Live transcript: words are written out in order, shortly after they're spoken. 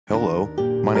Hello,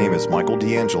 my name is Michael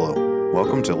D'Angelo.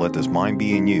 Welcome to Let This Mind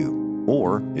Be in You,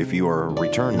 or if you are a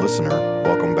return listener,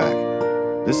 welcome back.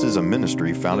 This is a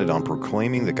ministry founded on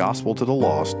proclaiming the gospel to the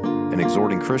lost and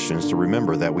exhorting Christians to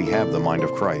remember that we have the mind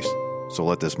of Christ. So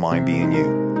let this mind be in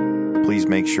you. Please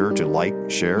make sure to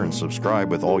like, share, and subscribe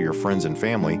with all your friends and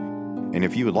family. And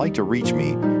if you would like to reach me,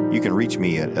 you can reach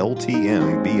me at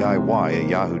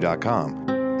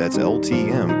ltmbiy@yahoo.com. That's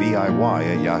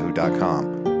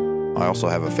ltmbiy@yahoo.com. I also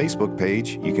have a Facebook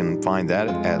page. You can find that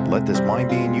at Let This Mind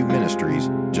Be in You Ministries.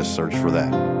 Just search for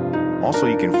that. Also,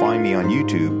 you can find me on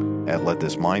YouTube at Let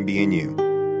This Mind Be in You.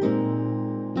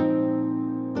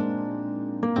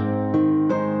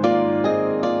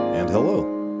 And hello.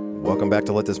 Welcome back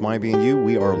to Let This Mind Be in You.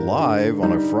 We are live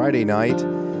on a Friday night.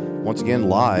 Once again,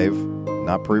 live,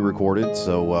 not pre-recorded.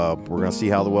 So we're going to see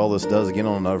how well this does again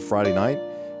on another Friday night.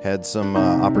 Had some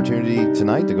opportunity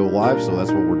tonight to go live, so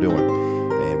that's what we're doing.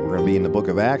 We're going to be in the book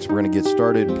of Acts. We're going to get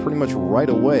started pretty much right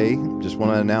away. Just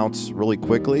want to announce really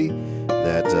quickly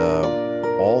that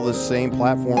all the same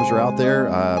platforms are out there.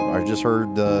 I just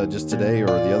heard just today or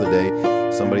the other day,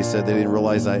 somebody said they didn't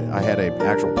realize I had an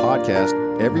actual podcast.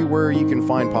 Everywhere you can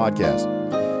find podcasts,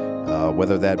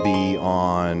 whether that be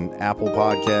on Apple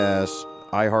Podcasts,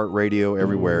 iHeartRadio,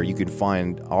 everywhere, you can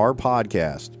find our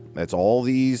podcast. That's all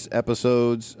these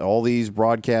episodes, all these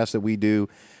broadcasts that we do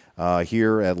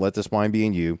here at Let This Mind Be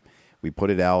in You. We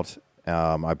put it out.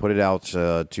 I put it out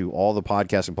to all the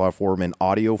podcasting platform in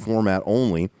audio format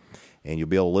only, and you'll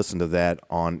be able to listen to that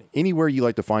on anywhere you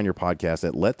like to find your podcast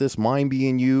at Let This Mind Be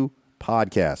in You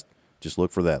podcast. Just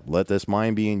look for that, Let This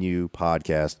Mind Be in You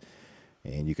podcast,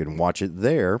 and you can watch it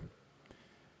there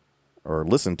or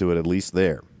listen to it at least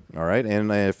there. All right,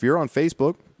 and if you're on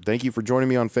Facebook, thank you for joining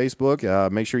me on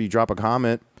Facebook. Make sure you drop a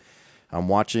comment. I'm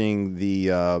watching the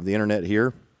internet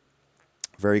here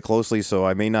very closely, so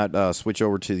I may not switch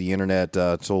over to the internet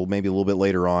until maybe a little bit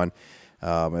later on,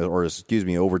 over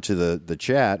to the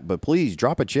chat. But please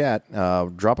drop a chat,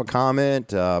 drop a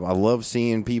comment. I love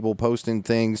seeing people posting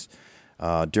things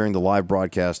during the live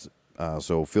broadcast,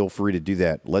 so feel free to do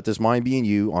that. Let This Mind Be in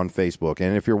You on Facebook.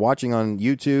 And if you're watching on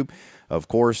YouTube, of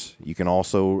course, you can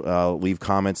also leave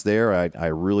comments there. I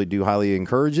really do highly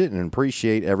encourage it and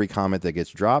appreciate every comment that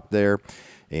gets dropped there.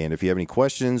 And if you have any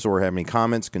questions or have any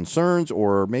comments, concerns,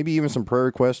 or maybe even some prayer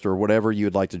requests or whatever you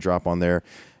would like to drop on there,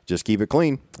 just keep it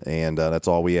clean. And that's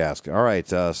all we ask. All right,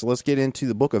 so let's get into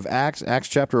the book of Acts, Acts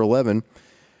chapter 11.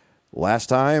 Last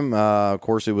time, of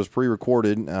course, it was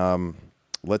pre-recorded.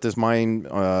 Let This Mind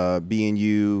Be in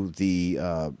You.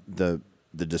 The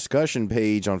discussion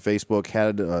page on Facebook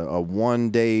had a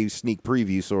one-day sneak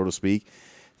preview, so to speak.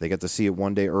 They got to see it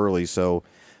one day early, so...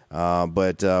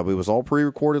 But it was all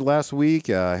pre-recorded last week.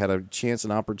 I had a chance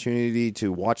and opportunity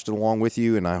to watch it along with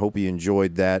you, and I hope you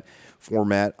enjoyed that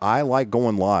format. I like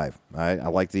going live. I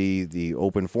like the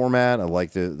open format. I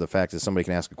like the fact that somebody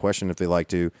can ask a question if they like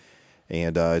to,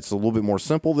 and it's a little bit more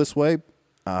simple this way.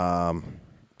 So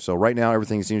right now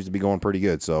everything seems to be going pretty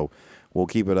good, so we'll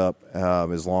keep it up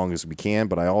as long as we can,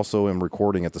 but I also am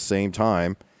recording at the same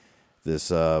time this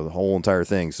whole entire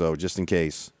thing, so just in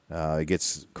case. It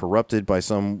gets corrupted by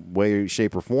some way,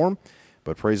 shape, or form,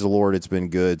 but praise the Lord, it's been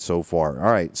good so far.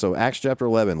 All right, so Acts chapter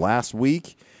 11. Last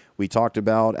week, we talked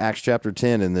about Acts chapter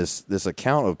 10 and this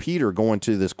account of Peter going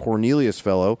to this Cornelius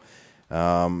fellow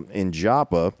in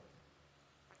Joppa,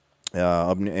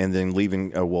 and then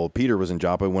leaving. Peter was in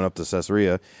Joppa, went up to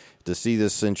Caesarea to see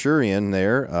this centurion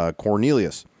there,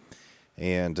 Cornelius.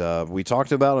 And we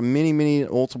talked about many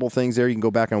multiple things there. You can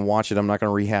go back and watch it. I'm not going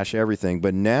to rehash everything.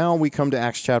 But now we come to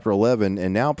Acts chapter 11,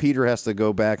 and now Peter has to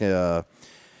go back, the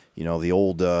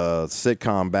old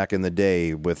sitcom back in the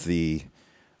day with Lucy.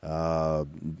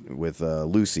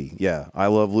 Yeah, I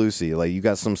Love Lucy. Like, you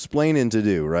got some splaining to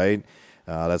do, right?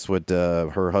 That's what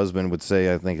her husband would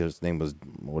say. I think his name was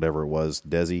whatever it was,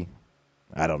 Desi.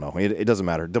 I don't know. It doesn't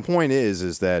matter. The point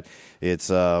is that it's,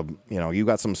 you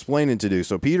got some explaining to do.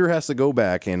 So Peter has to go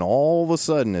back, and all of a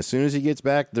sudden, as soon as he gets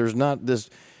back, there's not this,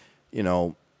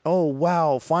 oh,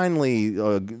 wow, finally,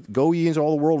 go ye into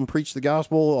all the world and preach the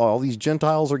gospel. All these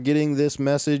Gentiles are getting this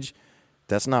message.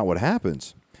 That's not what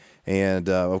happens. And,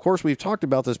 of course, we've talked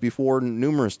about this before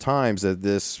numerous times, that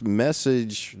this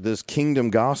message, this kingdom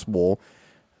gospel,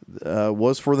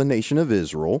 was for the nation of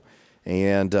Israel.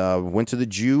 And went to the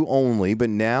Jew only, but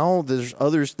now there's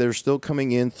others that are still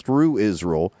coming in through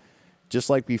Israel, just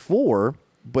like before.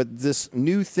 But this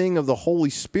new thing of the Holy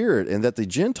Spirit, and that the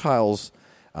Gentiles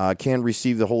can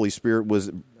receive the Holy Spirit, was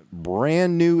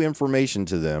brand new information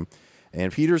to them.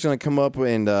 And Peter's going to come up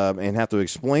and have to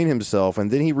explain himself,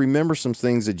 and then he remembers some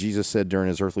things that Jesus said during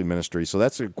his earthly ministry. So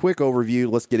that's a quick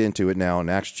overview. Let's get into it now in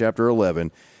Acts chapter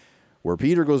 11, where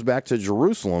Peter goes back to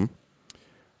Jerusalem,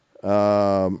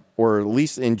 or at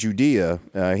least in Judea.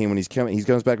 When he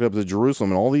comes back up to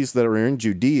Jerusalem, and all these that are in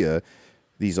Judea,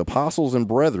 these apostles and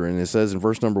brethren, it says in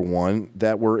verse number 1,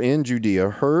 that were in Judea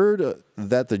heard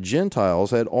that the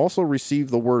Gentiles had also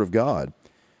received the word of God.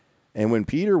 And when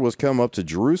Peter was come up to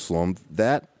Jerusalem,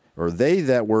 they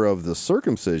that were of the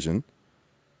circumcision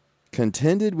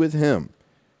contended with him.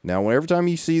 Now, every time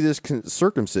you see this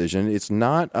circumcision, it's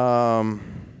not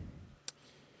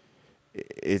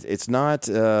it's not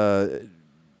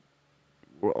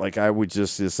like I would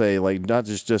just say, like, not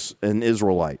just an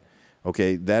Israelite.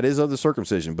 Okay, that is of the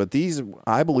circumcision. But these,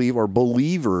 I believe, are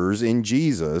believers in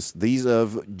Jesus. These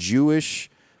of Jewish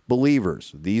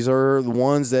believers. These are the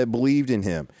ones that believed in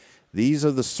him. These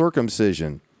are the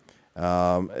circumcision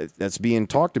that's being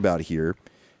talked about here.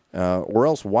 Or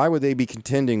else, why would they be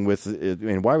contending with it?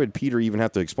 And why would Peter even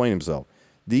have to explain himself?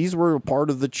 These were part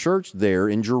of the church there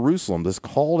in Jerusalem, this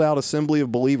called out assembly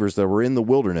of believers that were in the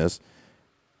wilderness.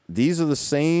 These are the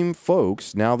same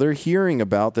folks. Now they're hearing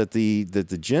about that the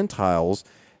Gentiles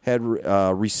had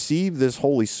received this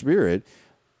Holy Spirit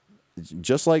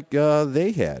just like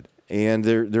they had. And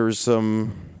there's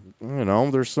some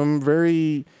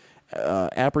very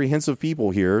apprehensive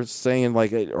people here saying,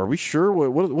 like, are we sure?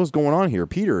 What's going on here?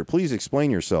 Peter, please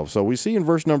explain yourself. So we see in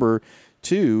verse number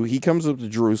 2, he comes up to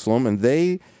Jerusalem, and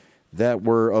they that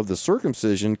were of the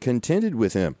circumcision contended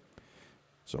with him.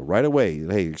 So right away,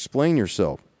 hey, explain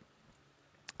yourself.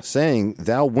 Saying,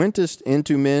 thou wentest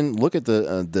into men, look at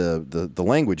the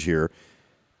language here,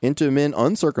 into men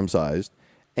uncircumcised,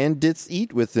 and didst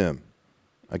eat with them.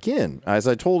 Again, as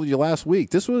I told you last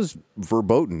week, this was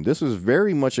verboten. This was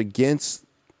very much against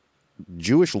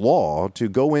Jewish law to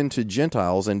go into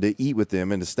Gentiles and to eat with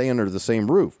them and to stay under the same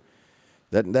roof.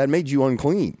 That made you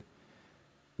unclean.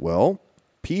 Well,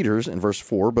 Peter's in verse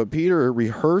 4, but Peter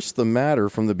rehearsed the matter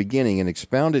from the beginning and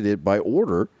expounded it by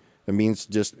order. It means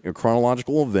just a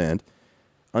chronological event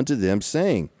unto them,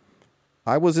 saying,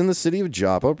 I was in the city of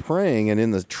Joppa praying, and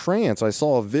in the trance I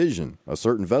saw a vision, a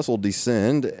certain vessel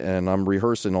descend, and I'm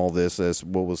rehearsing all this as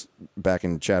what was back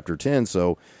in chapter 10,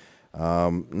 so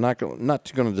not going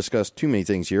to discuss too many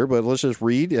things here, but let's just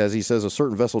read, as he says, a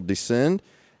certain vessel descend,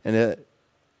 and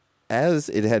as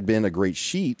it had been a great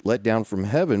sheet let down from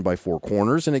heaven by four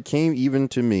corners, and it came even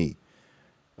to me.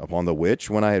 Upon the which,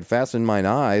 when I had fastened mine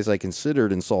eyes, I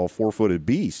considered and saw a four-footed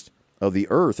beast of the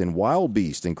earth, and wild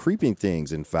beasts, and creeping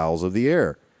things, and fowls of the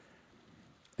air.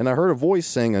 And I heard a voice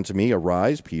saying unto me,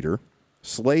 Arise, Peter,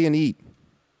 slay and eat.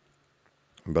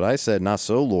 But I said, Not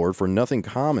so, Lord, for nothing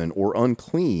common or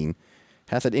unclean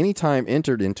hath at any time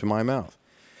entered into my mouth.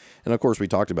 And of course, we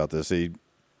talked about this.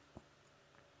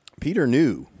 Peter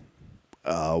knew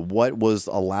what was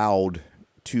allowed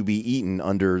to be eaten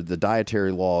under the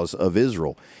dietary laws of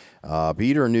Israel.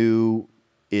 Peter knew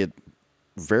it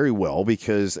very well,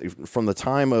 because from the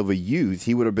time of a youth,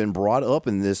 he would have been brought up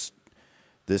in this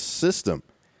system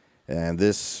and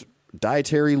this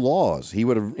dietary laws. He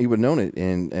would have known it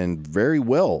and very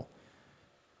well.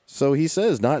 So he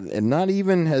says, not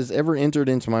even has ever entered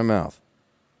into my mouth.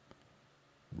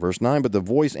 Verse 9, but the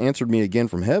voice answered me again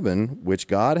from heaven, which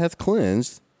God hath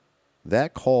cleansed,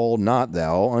 that call not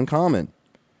thou uncommon.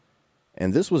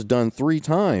 And this was done 3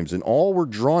 times, and all were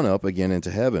drawn up again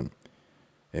into heaven.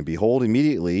 And behold,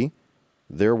 immediately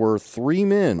there were 3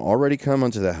 men already come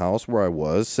unto the house where I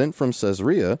was, sent from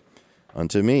Caesarea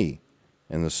unto me.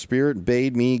 And the Spirit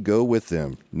bade me go with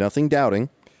them, nothing doubting.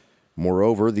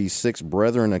 Moreover, these 6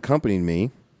 brethren accompanied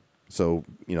me. So,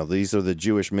 these are the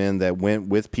Jewish men that went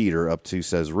with Peter up to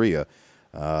Caesarea.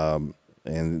 And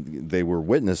they were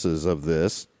witnesses of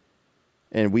this.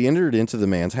 And we entered into the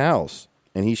man's house.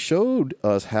 And he showed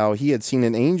us how he had seen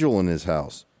an angel in his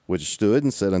house, which stood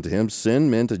and said unto him, Send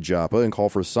men to Joppa, and call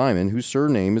for Simon, whose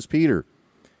surname is Peter,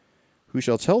 who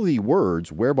shall tell thee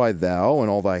words whereby thou and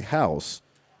all thy house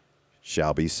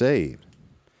shall be saved.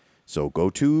 So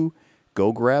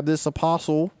go grab this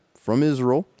apostle from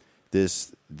Israel,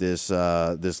 this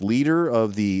leader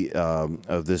of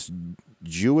this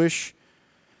Jewish,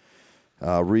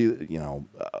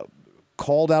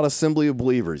 called out assembly of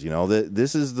believers.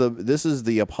 This is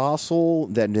the apostle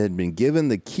that had been given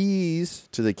the keys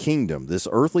to the kingdom, this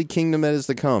earthly kingdom that is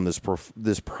to come,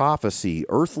 this prophecy,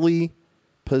 earthly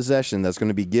possession that's going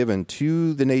to be given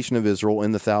to the nation of Israel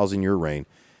in the 1,000-year reign.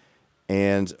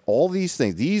 And all these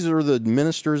things, these are the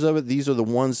ministers of it. These are the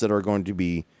ones that are going to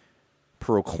be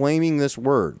proclaiming this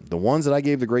word. The ones that I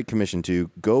gave the Great Commission to,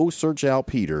 go search out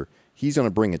Peter. He's going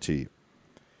to bring it to you.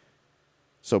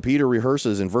 So Peter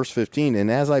rehearses in verse 15,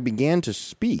 and as I began to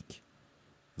speak,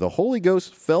 the Holy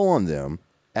Ghost fell on them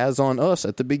as on us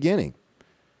at the beginning.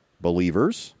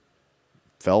 Believers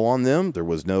fell on them. There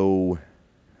was no,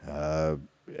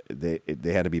 they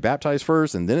had to be baptized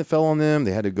first, and then it fell on them.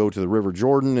 They had to go to the River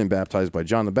Jordan and baptized by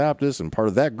John the Baptist, and part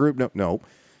of that group, nope.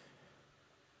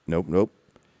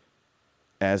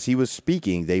 As he was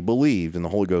speaking, they believed, and the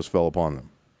Holy Ghost fell upon them.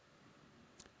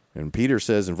 And Peter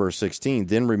says in verse 16,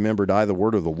 then remembered I the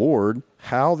word of the Lord,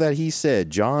 how that he said,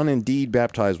 John indeed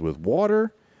baptized with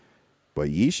water, but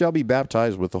ye shall be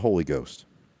baptized with the Holy Ghost.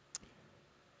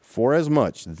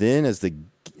 Forasmuch then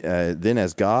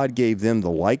as God gave them the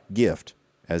like gift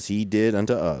as he did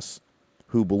unto us,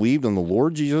 who believed on the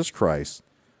Lord Jesus Christ,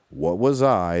 what was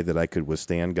I that I could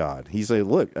withstand God? He said,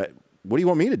 look, what do you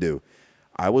want me to do?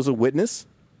 I was a witness,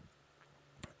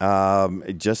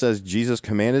 just as Jesus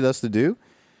commanded us to do.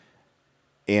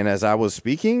 And as I was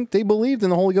speaking, they believed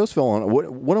and the Holy Ghost fell on.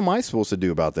 What am I supposed to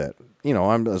do about that? You know,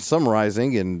 I'm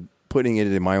summarizing and putting it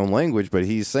in my own language, but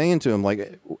he's saying to him,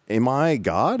 like, am I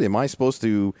God? Am I supposed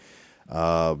to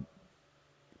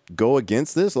go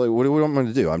against this? Like, what am I going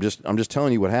to do? I'm just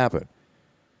telling you what happened.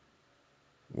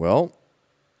 Well,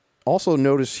 also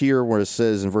notice here where it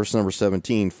says in verse number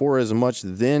 17, for as much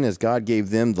then as God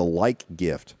gave them the like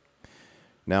gift.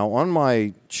 Now, on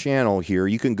my channel here,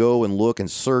 you can go and look and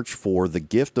search for the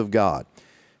gift of God.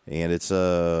 And it's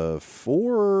a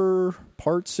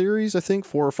 4-part series, I think,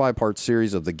 4 or 5-part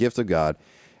series of the gift of God.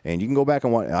 And you can go back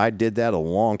and watch. I did that a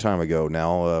long time ago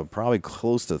now, probably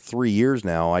close to 3 years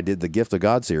now. I did the gift of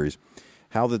God series.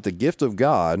 How that the gift of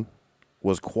God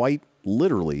was quite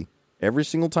literally, every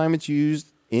single time it's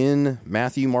used in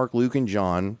Matthew, Mark, Luke, and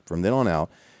John, from then on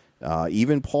out,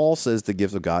 even Paul says the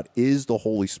gift of God is the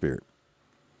Holy Spirit.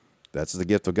 That's the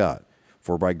gift of God.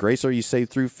 For by grace are you saved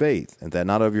through faith, and that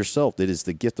not of yourself. It is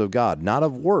the gift of God, not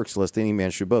of works, lest any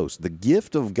man should boast. The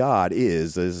gift of God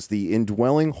is the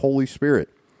indwelling Holy Spirit.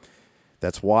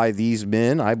 That's why these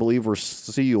men, I believe, were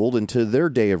sealed into their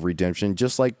day of redemption,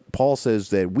 just like Paul says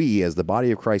that we, as the body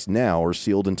of Christ now, are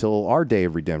sealed until our day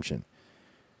of redemption.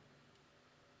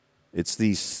 It's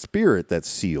the Spirit that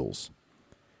seals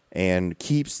and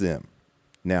keeps them.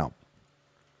 Now,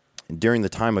 during the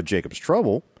time of Jacob's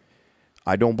trouble,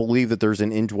 I don't believe that there's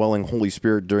an indwelling Holy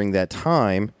Spirit during that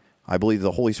time. I believe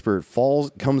the Holy Spirit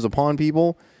comes upon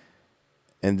people,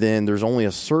 and then there's only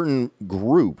a certain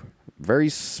group, very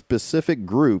specific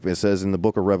group, it says in the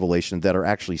book of Revelation, that are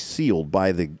actually sealed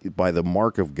by the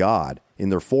mark of God in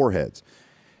their foreheads.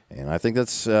 And I think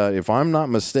that's, if I'm not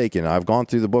mistaken, I've gone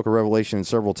through the book of Revelation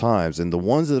several times, and the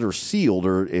ones that are sealed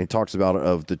it talks about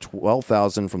of the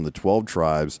 12,000 from the 12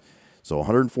 tribes, so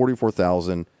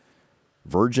 144,000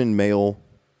 virgin male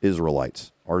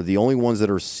Israelites are the only ones that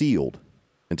are sealed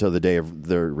until the day of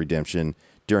their redemption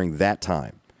during that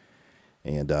time.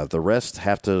 And the rest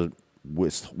have to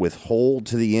withhold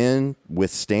to the end,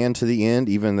 withstand to the end,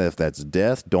 even if that's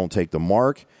death. Don't take the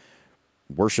mark.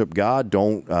 Worship God.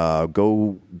 Don't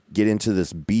go get into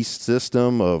this beast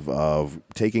system of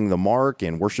taking the mark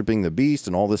and worshiping the beast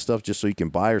and all this stuff just so you can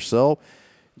buy or sell.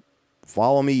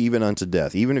 Follow me even unto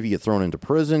death. Even if you get thrown into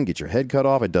prison, get your head cut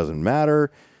off, it doesn't matter.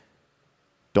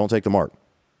 Don't take the mark.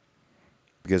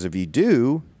 Because if you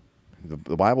do,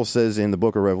 the Bible says in the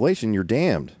book of Revelation, you're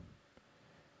damned.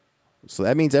 So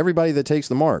that means everybody that takes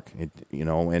the mark, and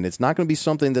it's not going to be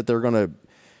something that they're going to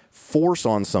force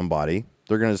on somebody.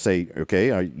 They're going to say, okay,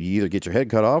 you either get your head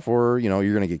cut off or, you're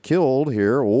going to get killed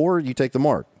here, or you take the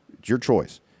mark. It's your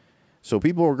choice. So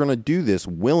people are going to do this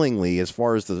willingly as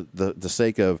far as the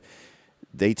sake of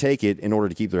they take it in order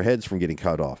to keep their heads from getting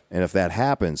cut off. And if that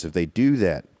happens, if they do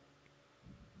that,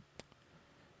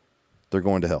 they're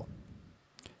going to hell.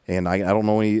 And I don't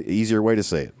know any easier way to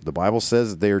say it. The Bible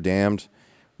says that they are damned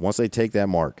once they take that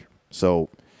mark. So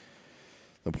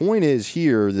the point is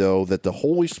here, though, that the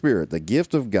Holy Spirit, the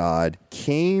gift of God,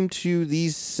 came to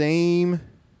these same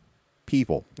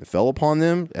people. It fell upon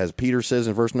them, as Peter says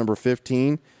in verse number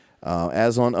 15,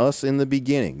 as on us in the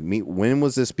beginning. When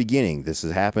was this beginning? This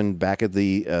has happened back at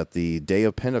the day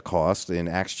of Pentecost in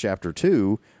Acts chapter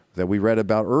 2 that we read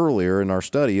about earlier in our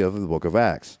study of the book of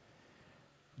Acts.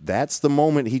 That's the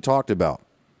moment he talked about.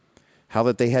 How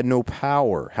that they had no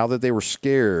power, how that they were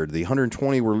scared. The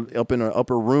 120 were up in an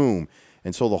upper room,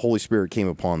 and so the Holy Spirit came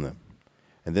upon them.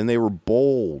 And then they were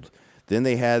bold. Then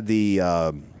they had the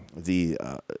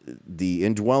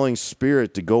indwelling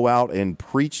Spirit to go out and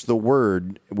preach the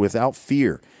word without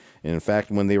fear. And in fact,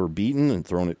 when they were beaten and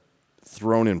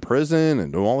thrown in prison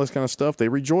and all this kind of stuff, they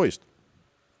rejoiced.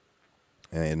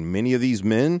 And many of these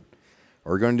men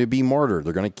are going to be martyred.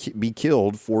 They're going to be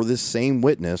killed for this same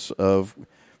witness of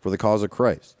for the cause of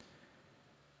Christ.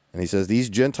 And he says, these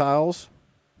Gentiles,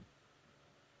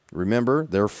 remember,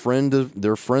 they're friends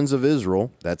of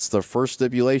Israel. That's the first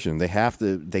stipulation.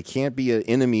 They can't be an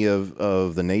enemy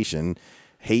of the nation,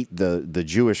 hate the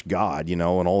Jewish God, and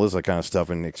all this kind of stuff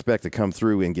and expect to come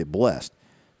through and get blessed.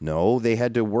 No, they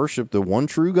had to worship the one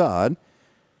true God,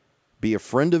 be a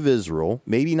friend of Israel,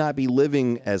 maybe not be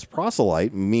living as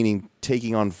proselyte, meaning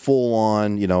taking on full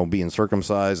on, being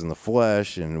circumcised in the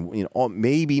flesh and,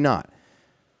 maybe not,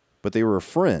 but they were a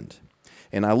friend.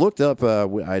 And I looked up,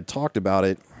 I talked about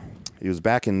it. It was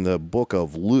back in the book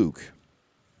of Luke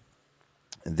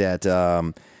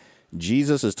that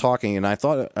Jesus is talking, and I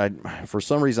thought, for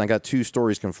some reason, I got two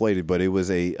stories conflated, but it was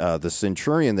the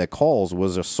centurion that calls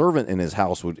was a servant in his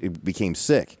house it became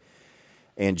sick.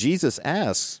 And Jesus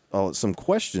asks some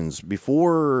questions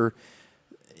before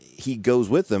he goes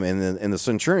with them, and the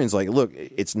centurion's like, look,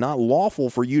 it's not lawful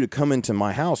for you to come into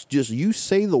my house. Just you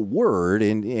say the word,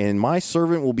 and my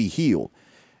servant will be healed.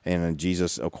 And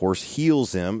Jesus, of course,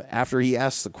 heals him. After he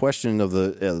asks the question of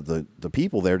the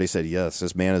people there, they said, yes,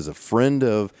 this man is a friend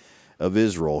of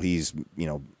Israel. He's,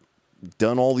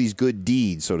 done all these good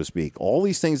deeds, so to speak, all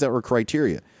these things that were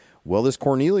criteria. Well, this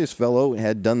Cornelius fellow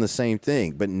had done the same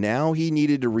thing, but now he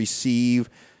needed to receive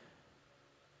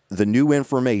the new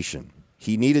information.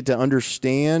 He needed to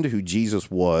understand who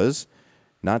Jesus was,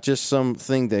 not just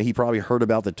something that he probably heard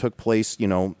about that took place,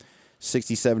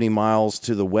 60, 70 miles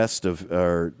to the west of,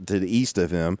 or to the east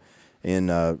of him,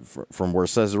 from where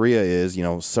Caesarea is,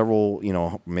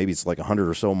 several, maybe it's like 100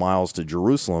 or so miles to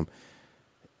Jerusalem.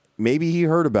 Maybe he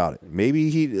heard about it.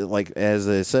 Maybe he, like as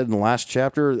I said in the last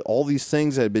chapter, all these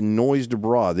things had been noised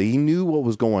abroad. He knew what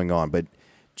was going on, but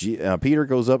Peter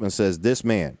goes up and says, this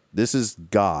man, this is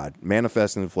God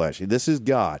manifest in the flesh. This is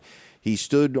God. He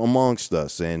stood amongst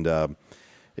us, and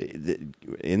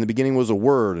in the beginning was a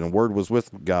Word, and the Word was with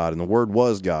God, and the Word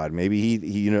was God. Maybe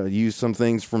he used some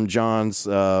things from John's,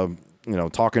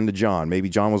 talking to John. Maybe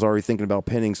John was already thinking about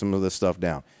penning some of this stuff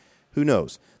down. Who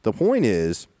knows? The point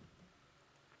is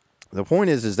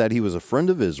that he was a friend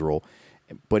of Israel,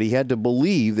 but he had to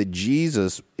believe that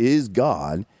Jesus is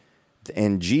God,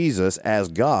 and Jesus, as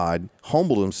God,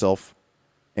 humbled himself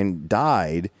and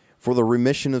died for the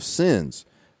remission of sins,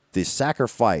 the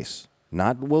sacrifice,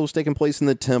 not what was taking place in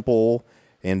the temple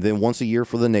and then once a year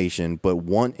for the nation, but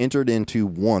entered into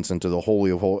the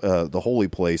holy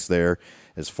place there,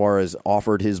 as far as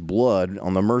offered his blood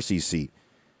on the mercy seat.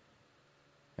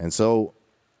 And so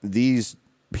these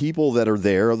people that are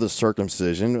there of the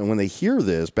circumcision, and when they hear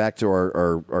this, back to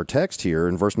our text here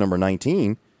in verse number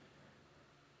 19,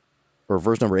 or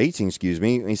verse number 18,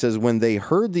 he says, when they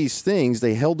heard these things,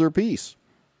 they held their peace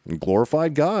and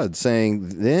glorified God,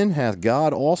 saying, then hath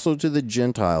God also to the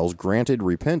Gentiles granted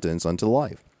repentance unto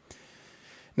life.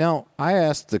 Now, I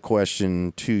asked the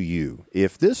question to you,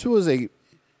 if this was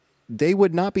they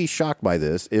would not be shocked by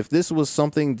this, if this was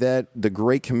something that the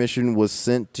Great Commission was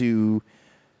sent to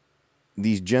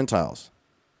these Gentiles.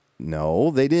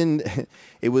 No, they didn't.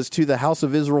 It was to the house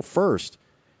of Israel first.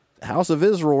 The house of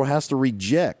Israel has to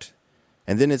reject,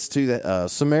 and then it's to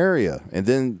Samaria, and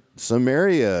then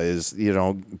Samaria is,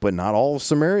 but not all of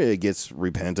Samaria gets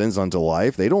repentance unto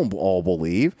life. They don't all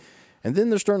believe, and then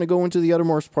they're starting to go into the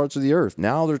uttermost parts of the earth.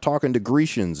 Now they're talking to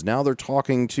Grecians. Now they're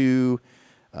talking to,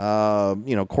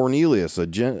 Cornelius,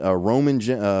 a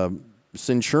Roman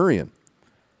centurion.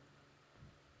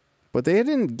 But they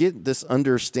didn't get this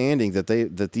understanding that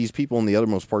these people in the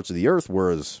uttermost parts of the earth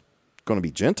were going to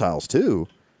be Gentiles too.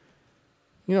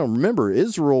 Remember,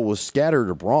 Israel was scattered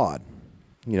abroad.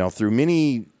 Through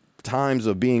many times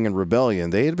of being in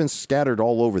rebellion, they had been scattered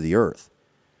all over the earth.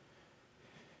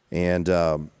 And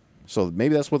so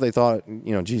maybe that's what they thought,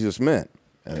 Jesus meant.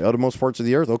 The uttermost parts of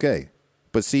the earth, okay.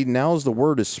 But see, now as the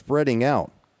word is spreading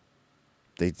out,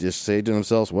 they just say to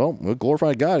themselves, well, we'll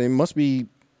glorify God. It must be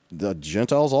the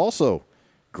Gentiles also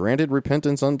granted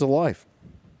repentance unto life.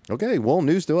 Okay, well,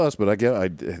 news to us, but I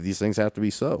get these things have to be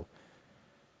so.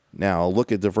 Now,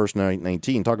 look at the verse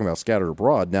 19, talking about scattered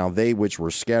abroad. Now, they which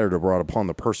were scattered abroad upon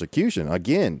the persecution.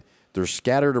 Again, they're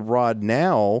scattered abroad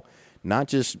now, not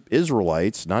just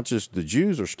Israelites, not just the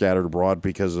Jews are scattered abroad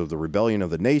because of the rebellion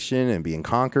of the nation and being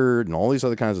conquered and all these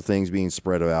other kinds of things being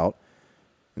spread out.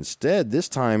 Instead, this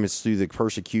time it's through the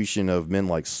persecution of men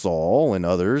like Saul and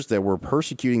others that were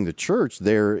persecuting the church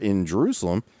there in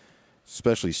Jerusalem,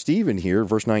 especially Stephen here,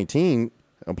 verse 19,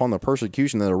 upon the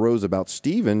persecution that arose about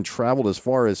Stephen, traveled as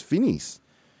far as Phoenice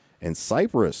and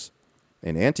Cyprus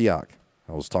and Antioch.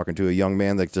 I was talking to a young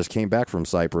man that just came back from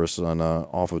Cyprus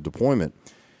off of deployment,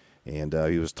 and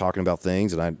he was talking about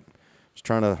things, and I was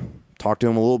trying to talk to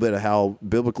him a little bit of how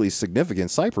biblically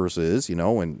significant Cyprus is,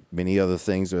 and many other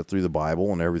things through the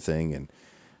Bible and everything. And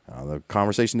the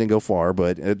conversation didn't go far,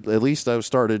 but at least I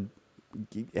started,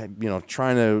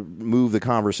 trying to move the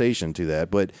conversation to that.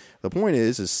 But the point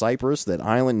is Cyprus, that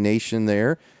island nation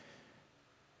there,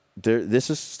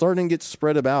 this is starting to get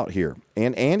spread about here.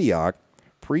 And Antioch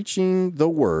preaching the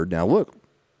word. Now look,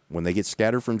 when they get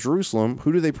scattered from Jerusalem,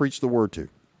 who do they preach the word to?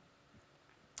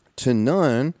 To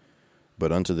none,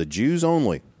 but unto the Jews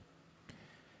only.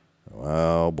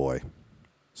 Oh boy.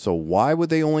 So why would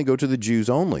they only go to the Jews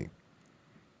only?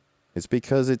 It's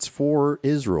because it's for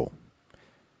Israel.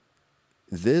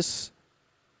 This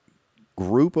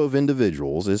group of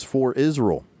individuals is for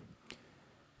Israel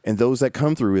and those that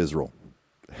come through Israel.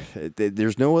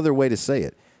 There's no other way to say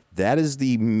it. That is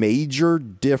the major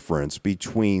difference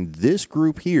between this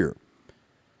group here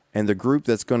and the group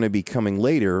that's going to be coming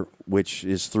later, which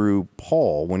is through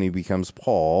Paul, when he becomes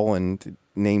Paul and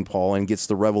named Paul and gets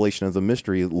the revelation of the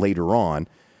mystery later on,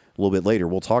 a little bit later.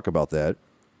 We'll talk about that.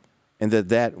 And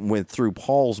that went through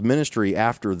Paul's ministry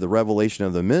after the revelation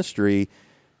of the mystery.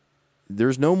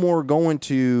 There's no more going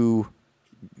to,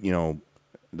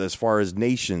 as far as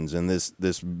nations and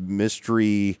this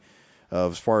mystery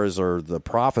as far as the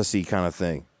prophecy kind of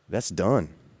thing. That's done.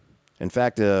 In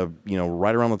fact,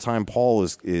 right around the time Paul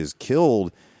is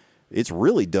killed, it's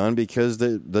really done because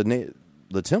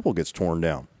the temple gets torn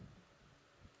down.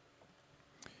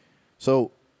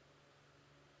 So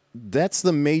that's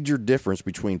the major difference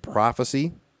between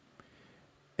prophecy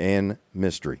and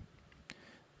mystery.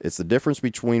 It's the difference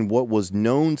between what was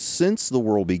known since the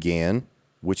world began,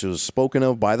 which was spoken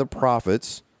of by the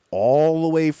prophets, all the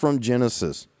way from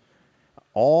Genesis,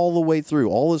 all the way through,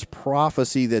 all this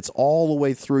prophecy that's all the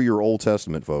way through your Old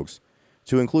Testament, folks,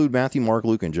 to include Matthew, Mark,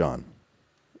 Luke, and John,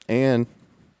 and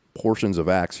portions of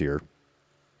Acts here,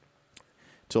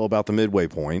 till about the midway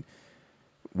point.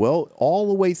 Well, all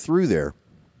the way through there,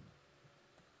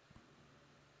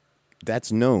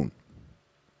 that's known.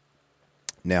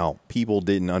 Now, people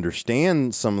didn't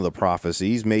understand some of the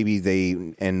prophecies.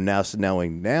 Maybe and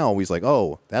knowing now, he's like,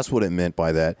 oh, that's what it meant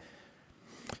by that.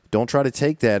 Don't try to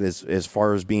take that as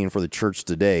far as being for the church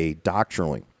today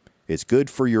doctrinally. It's good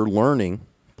for your learning.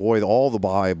 Boy, all the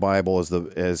Bible,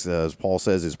 as Paul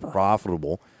says, is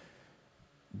profitable.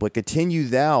 But continue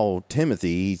thou,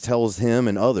 Timothy, he tells him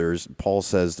and others, Paul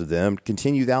says to them,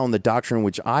 continue thou in the doctrine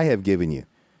which I have given you.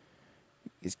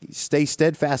 Stay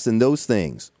steadfast in those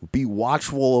things. Be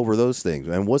watchful over those things.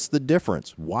 And what's the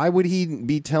difference? Why would he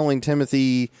be telling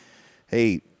Timothy,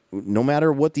 hey, no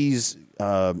matter what these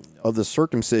of the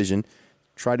circumcision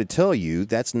try to tell you,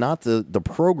 that's not the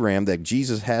program that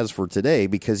Jesus has for today,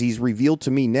 because he's revealed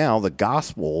to me now the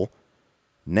gospel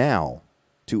now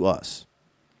to us.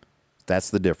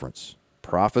 That's the difference.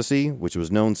 Prophecy, which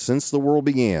was known since the world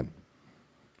began,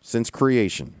 since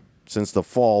creation, since the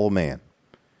fall of man.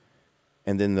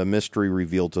 And then the mystery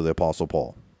revealed to the Apostle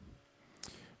Paul.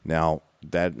 Now,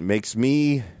 that makes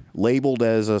me labeled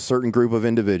as a certain group of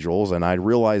individuals, and I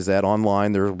realize that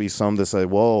online there will be some that say,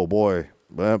 whoa, boy,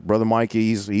 Brother Mike,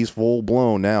 he's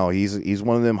full-blown now. He's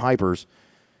one of them hypers.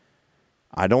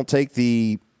 I don't take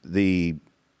the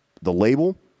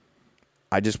label.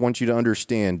 I just want you to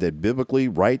understand that biblically,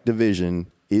 right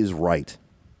division is right.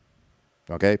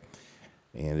 Okay?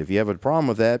 And if you have a problem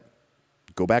with that,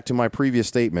 go back to my previous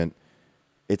statement.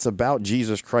 It's about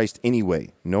Jesus Christ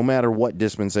anyway, no matter what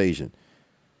dispensation.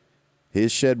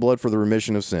 His shed blood for the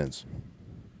remission of sins.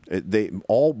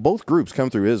 Both groups come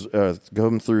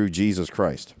through Jesus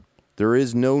Christ. There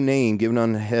is no name given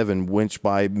unto heaven which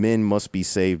by men must be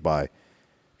saved by.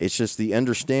 It's just the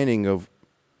understanding of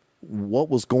what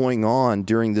was going on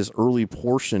during this early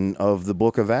portion of the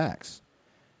book of Acts.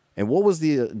 And what was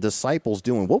the disciples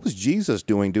doing? What was Jesus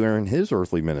doing during his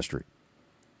earthly ministry?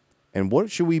 And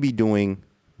what should we be doing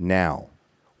now?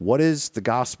 What is the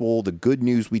gospel, the good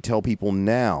news we tell people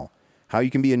now? How you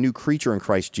can be a new creature in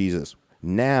Christ Jesus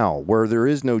now, where there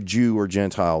is no Jew or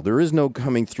Gentile. There is no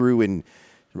coming through and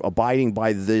abiding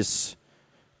by this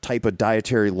type of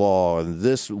dietary law and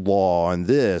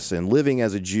this and living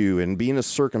as a Jew and being a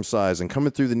circumcised and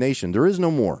coming through the nation. There is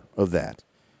no more of that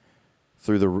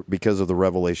because of the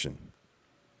revelation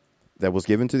that was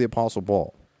given to the Apostle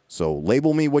Paul. So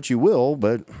label me what you will,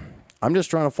 but I'm just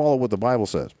trying to follow what the Bible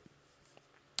says.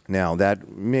 Now, that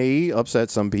may upset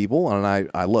some people, and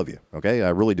I love you, okay? I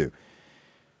really do.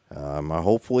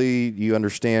 Hopefully you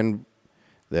understand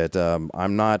that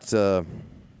I'm not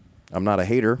a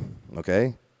hater,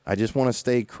 okay? I just want to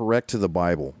stay correct to the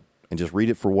Bible and just read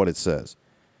it for what it says.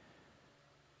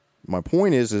 My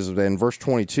point is that in verse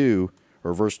 22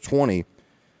 or verse 20,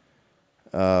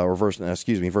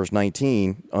 verse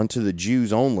 19, unto the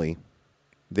Jews only.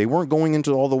 They weren't going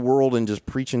into all the world and just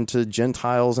preaching to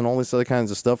Gentiles and all this other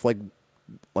kinds of stuff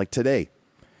like today,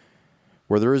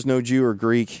 where there is no Jew or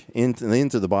Greek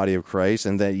into the body of Christ,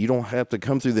 and that you don't have to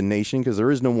come through the nation, because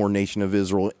there is no more nation of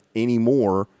Israel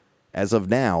anymore as of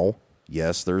now.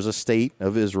 Yes, there's a state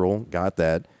of Israel, got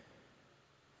that.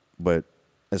 But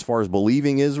as far as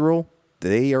believing Israel,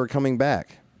 they are coming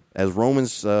back. As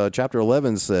Romans chapter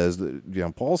 11 says,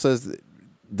 Paul says,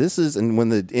 this is, and when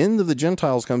the end of the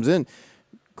Gentiles comes in,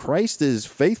 Christ is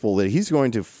faithful that he's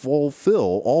going to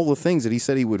fulfill all the things that he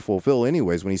said he would fulfill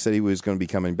anyways when he said he was going to be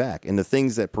coming back. And the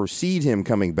things that precede him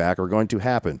coming back are going to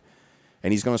happen.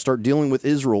 And he's going to start dealing with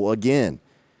Israel again.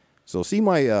 So see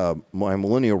my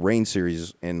Millennial Reign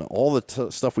series and all the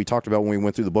stuff we talked about when we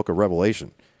went through the book of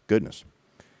Revelation. Goodness.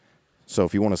 So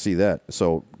if you want to see that.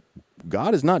 So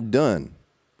God is not done.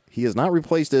 He has not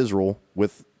replaced Israel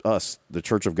with us, the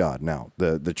church of God now.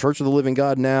 The church of the living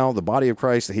God now, the body of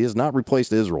Christ, he has not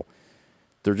replaced Israel.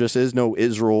 There just is no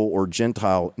Israel or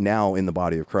Gentile now in the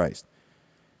body of Christ.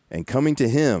 And coming to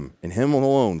him, and him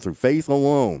alone, through faith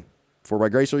alone, for by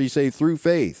grace are you saved through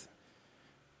faith.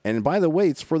 And by the way,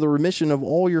 it's for the remission of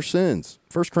all your sins.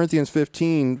 1 Corinthians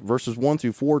 15, verses 1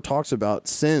 through 4, talks about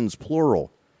sins,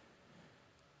 plural.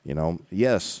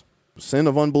 Yes, sin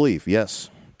of unbelief,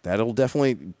 yes. That'll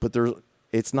definitely, but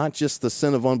it's not just the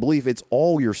sin of unbelief, it's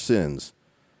all your sins.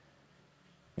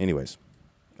 Anyways,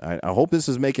 I hope this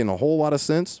is making a whole lot of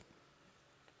sense.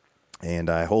 And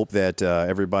I hope that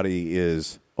everybody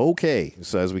is okay.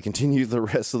 So as we continue the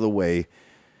rest of the way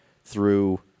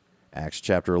through Acts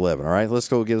chapter 11. All right, let's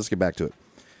get back to it.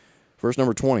 Verse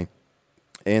number 20.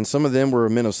 And some of them were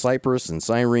men of Cyprus and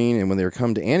Cyrene, and when they were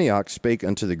come to Antioch, spake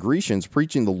unto the Grecians,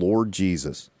 preaching the Lord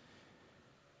Jesus.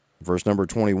 Verse number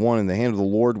 21, and the hand of the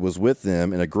Lord was with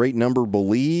them, and a great number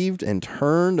believed and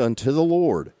turned unto the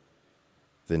Lord.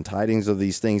 Then tidings of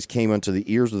these things came unto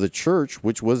the ears of the church,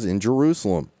 which was in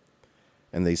Jerusalem.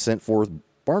 And they sent forth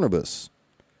Barnabas,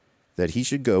 that he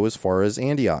should go as far as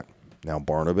Antioch. Now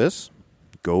Barnabas,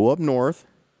 go up north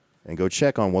and go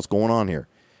check on what's going on here.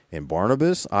 And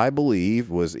Barnabas, I believe,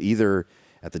 was either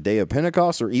at the day of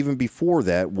Pentecost or even before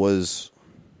that was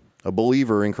a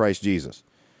believer in Christ Jesus.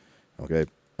 Okay.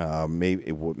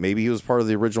 Maybe he was part of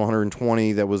the original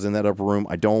 120 that was in that upper room.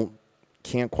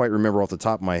 Can't quite remember off the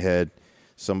top of my head.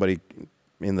 Somebody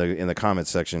in the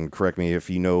comments section, correct me if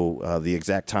you know the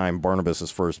exact time Barnabas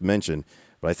is first mentioned.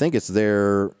 But I think it's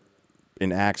there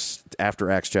in Acts, after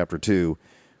Acts chapter 2,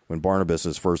 when Barnabas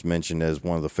is first mentioned as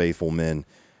one of the faithful men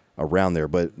around there.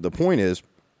 But the point is,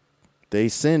 they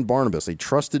send Barnabas, a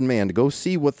trusted man, to go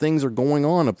see what things are going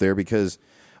on up there, because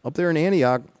up there in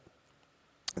Antioch,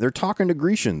 they're talking to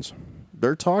Grecians.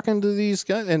 They're talking to these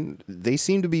guys, and they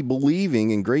seem to be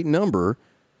believing in great number,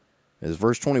 as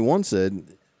verse 21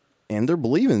 said, and they're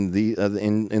believing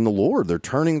in the Lord. They're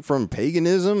turning from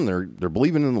paganism. They're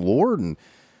believing in the Lord. And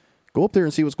go up there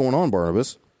and see what's going on,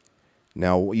 Barnabas.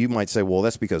 Now, you might say, well,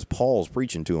 that's because Paul's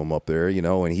preaching to them up there,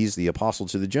 and he's the apostle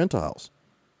to the Gentiles.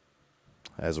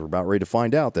 As we're about ready to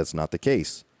find out, that's not the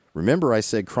case. Remember, I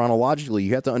said chronologically,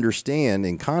 you have to understand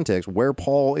in context where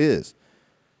Paul is.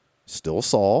 Still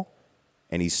Saul,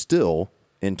 and he's still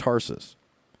in Tarsus.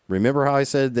 Remember how I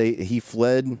said he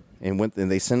fled and went,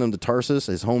 and they sent him to Tarsus,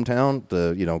 his hometown,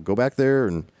 to go back there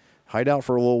and hide out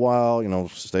for a little while,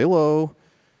 stay low.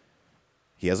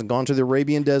 He hasn't gone to the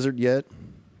Arabian desert yet.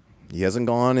 He hasn't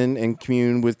gone and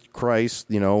communed with Christ,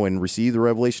 and received the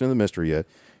revelation of the mystery yet.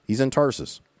 He's in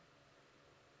Tarsus.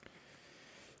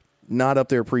 Not up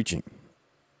there preaching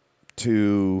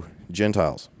to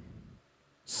Gentiles.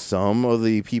 Some of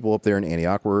the people up there in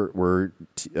Antioch were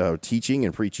teaching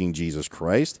and preaching Jesus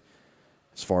Christ.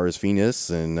 As far as Phoenix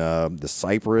and the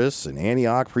Cyprus and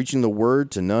Antioch, preaching the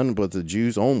word to none but the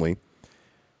Jews only.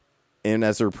 And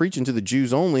as they're preaching to the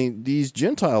Jews only, these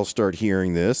Gentiles start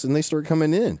hearing this, and they start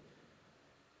coming in.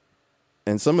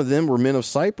 And some of them were men of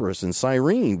Cyprus and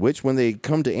Cyrene, which when they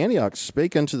come to Antioch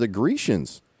spake unto the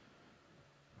Grecians.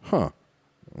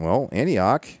 Well,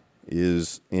 Antioch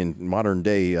is in modern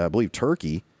day, I believe,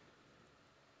 Turkey,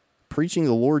 preaching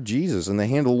the Lord Jesus, and the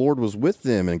hand of the Lord was with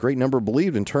them, and a great number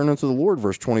believed and turned unto the Lord,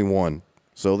 verse 21.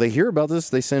 So they hear about this,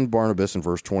 they send Barnabas in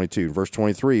verse 22. Verse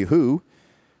 23, who,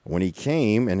 when he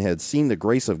came and had seen the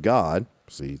grace of God,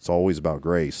 see, it's always about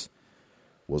grace,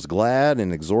 was glad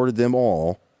and exhorted them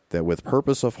all that with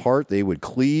purpose of heart they would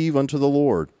cleave unto the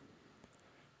Lord.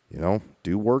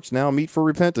 Do works now, meet for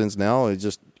repentance now. It's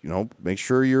just, make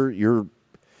sure you're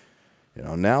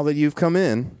now that you've come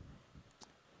in.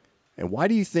 And what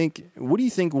do you think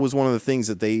was one of the things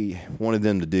that they wanted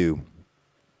them to do?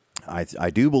 I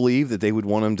do believe that they would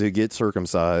want them to get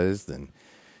circumcised, and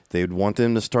they would want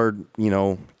them to start,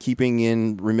 keeping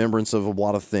in remembrance of a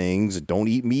lot of things. Don't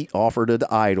eat meat offered to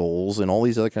idols and all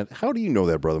these other kinds. How do you know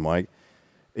that, Brother Mike?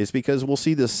 It's because we'll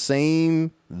see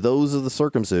those of the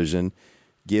circumcision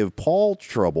give Paul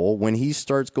trouble when he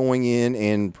starts going in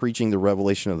and preaching the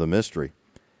revelation of the mystery.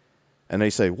 And they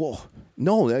say, well,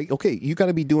 no, okay, you got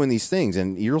to be doing these things.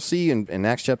 And you'll see in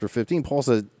Acts chapter 15, Paul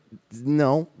says,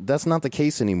 no, that's not the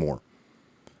case anymore.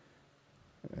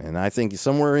 And I think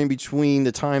somewhere in between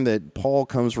the time that Paul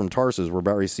comes from Tarsus, we're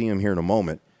about to see him here in a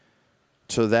moment,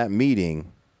 to that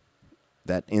meeting,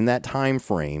 that in that time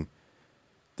frame,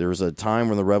 there's a time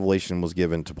when the revelation was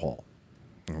given to Paul.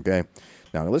 Okay?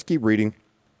 Now, let's keep reading.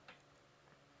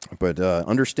 But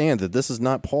understand that this is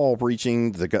not Paul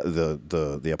preaching,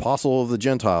 the apostle of the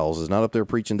Gentiles is not up there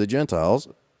preaching to Gentiles.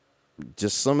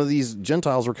 Just some of these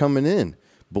Gentiles are coming in,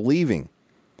 believing.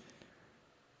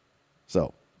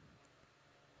 So,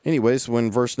 anyways,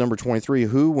 when verse number 23,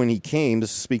 who, when he came,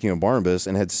 this is speaking of Barnabas,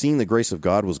 and had seen the grace of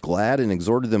God, was glad and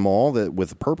exhorted them all that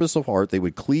with purpose of heart they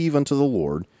would cleave unto the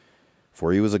Lord.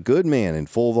 For he was a good man and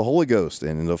full of the Holy Ghost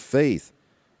and of faith,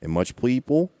 and much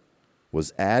people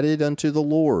was added unto the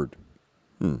Lord.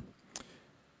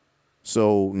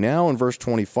 So now in verse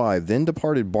 25, then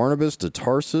departed Barnabas to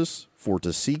Tarsus for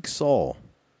to seek Saul.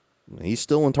 He's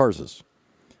still in Tarsus.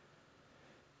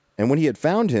 And when he had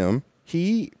found him,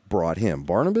 he brought him.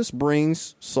 Barnabas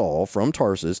brings Saul from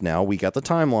Tarsus. Now we got the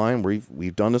timeline.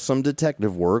 We've done some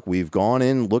detective work. We've gone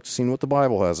in, looked, seen what the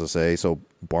Bible has to say. So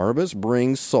Barnabas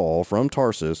brings Saul from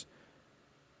Tarsus.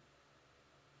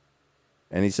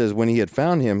 And he says, when he had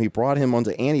found him, he brought him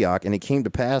unto Antioch, and it came to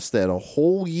pass that a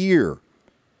whole year,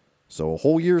 so a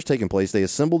whole year is taking place, they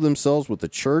assembled themselves with the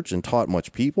church and taught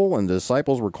much people, and the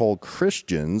disciples were called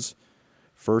Christians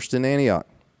first in Antioch.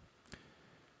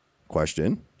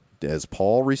 Question, has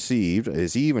Paul received,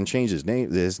 has he even changed his name?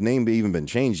 Has his name even been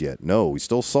changed yet? No, he's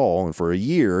still Saul, and for a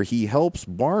year he helps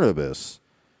Barnabas.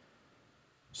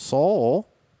 Saul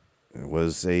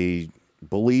was a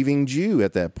believing Jew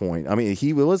at that point. I mean,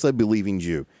 he was a believing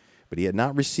Jew, but he had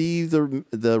not received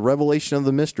the revelation of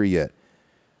the mystery yet.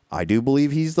 I do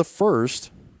believe he's the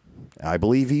first. I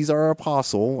believe he's our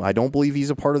apostle. I don't believe he's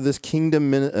a part of this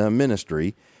kingdom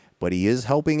ministry, but he is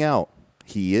helping out.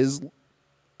 He is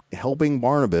helping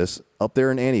Barnabas up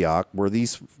there in Antioch, where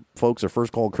these folks are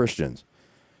first called Christians.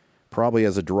 Probably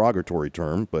as a derogatory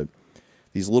term, but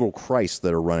these little Christs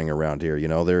that are running around here,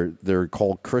 they're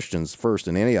called Christians first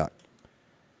in Antioch.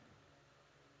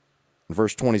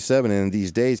 Verse 27, and in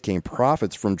these days came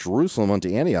prophets from Jerusalem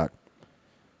unto Antioch.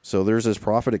 So there's this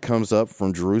prophet that comes up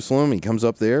from Jerusalem. He comes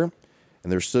up there, and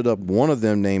there stood up one of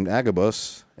them named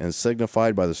Agabus, and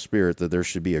signified by the Spirit that there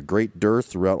should be a great dearth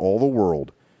throughout all the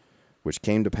world, which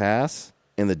came to pass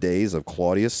in the days of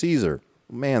Claudius Caesar.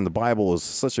 Man, the Bible is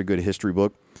such a good history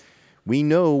book. We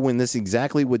know when this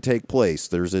exactly would take place.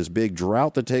 There's this big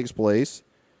drought that takes place.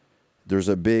 There's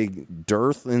a big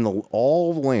dearth in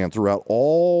all the land, throughout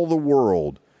all the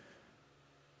world.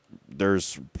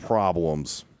 There's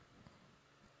problems,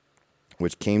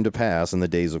 which came to pass in the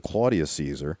days of Claudius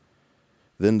Caesar.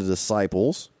 Then the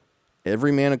disciples,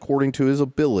 every man according to his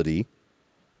ability.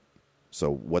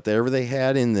 So whatever they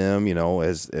had in them,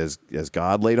 as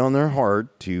God laid on their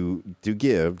heart to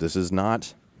give. This is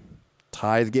not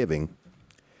tithe giving.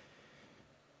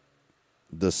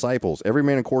 Disciples, every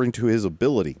man according to his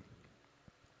ability,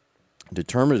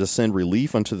 determined to send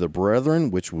relief unto the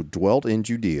brethren which dwelt in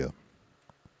Judea,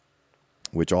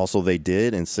 which also they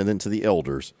did, and sent it to the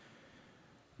elders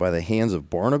by the hands of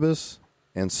Barnabas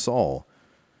and Saul.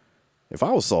 If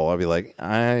I was Saul, I'd be like,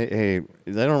 hey,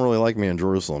 they don't really like me in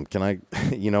Jerusalem. Can I,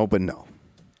 but no.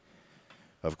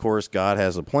 Of course, God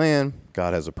has a plan.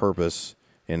 God has a purpose.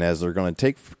 And as they're going to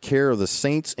take care of the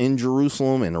saints in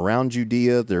Jerusalem and around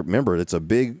Judea, remember, it's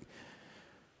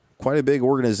quite a big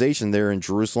organization there in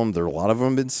Jerusalem. A lot of them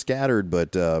have been scattered,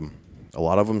 but a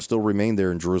lot of them still remain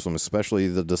there in Jerusalem, especially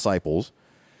the disciples.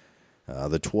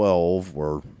 The 12,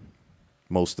 or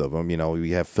most of them.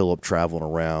 We have Philip traveling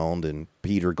around and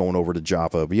Peter going over to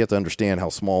Joppa. But you have to understand how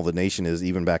small the nation is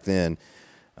even back then.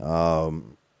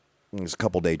 It's a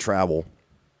couple-day travel,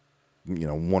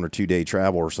 1 or 2 day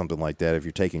travel or something like that if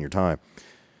you're taking your time.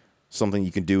 Something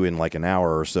you can do in like an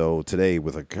hour or so today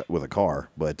with a car.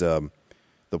 But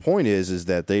the point is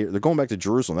that they're going back to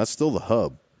Jerusalem. That's still the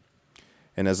hub.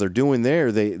 And as they're doing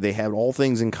there, they have all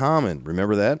things in common.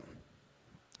 Remember that?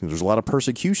 There's a lot of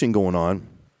persecution going on.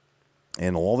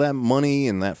 And all that money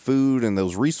and that food and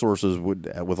those resources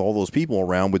with all those people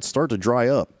around would start to dry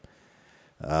up.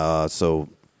 So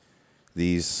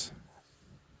these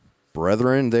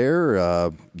brethren there,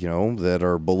 that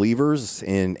are believers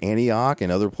in Antioch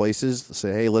and other places,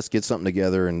 say, hey, let's get something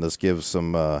together and let's give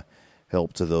some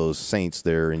help to those saints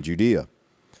there in Judea.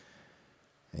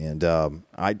 And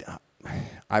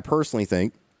I personally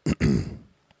think,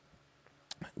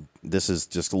 this is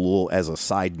just a little as a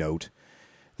side note,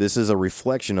 this is a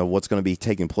reflection of what's going to be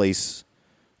taking place.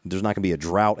 There's not going to be a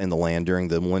drought in the land during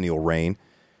the millennial reign,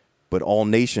 but all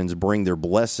nations bring their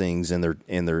blessings and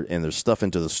their stuff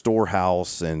into the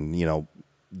storehouse, and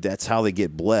that's how they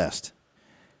get blessed.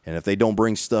 And if they don't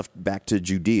bring stuff back to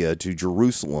Judea, to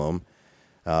Jerusalem,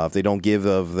 if they don't give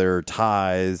of their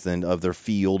tithes and of their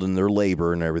field and their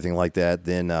labor and everything like that,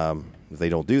 then if they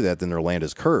don't do that, then their land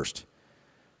is cursed.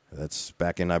 That's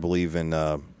back in, I believe, in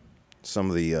some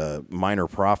of the minor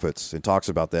prophets. It talks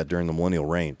about that during the millennial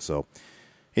reign. So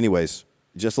anyways,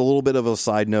 just a little bit of a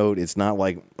side note. It's not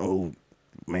like, oh,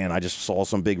 man, I just saw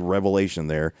some big revelation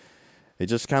there. It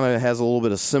just kind of has a little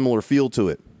bit of similar feel to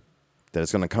it, that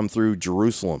it's going to come through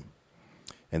Jerusalem,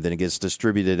 and then it gets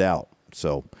distributed out.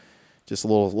 So just a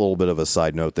little bit of a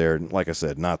side note there. Like I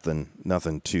said,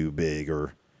 nothing too big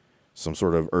or some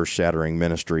sort of earth-shattering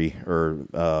ministry or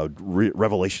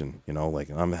revelation, like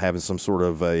I'm having some sort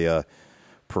of a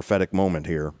prophetic moment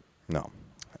here. No,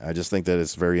 I just think that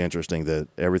it's very interesting that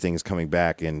everything is coming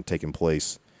back and taking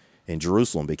place in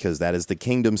Jerusalem, because that is the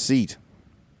kingdom seat.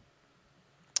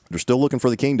 They're still looking for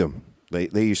the kingdom.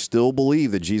 They still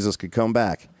believe that Jesus could come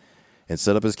back and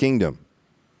set up his kingdom.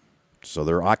 So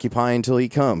they're occupying until he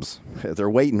comes. They're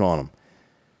waiting on him.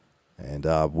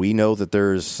 And we know that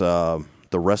there's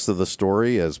the rest of the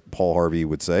story, as Paul Harvey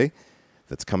would say,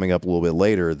 that's coming up a little bit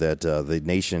later, that the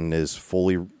nation is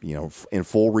fully, in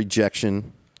full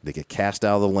rejection. They get cast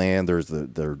out of the land.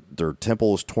 Their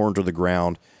temple is torn to the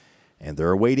ground, and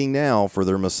they're waiting now for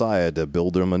their Messiah to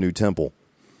build them a new temple.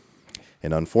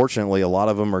 And unfortunately, a lot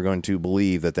of them are going to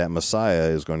believe that Messiah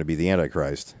is going to be the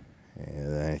Antichrist,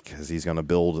 because he's going to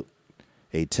build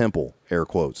a temple, air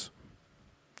quotes,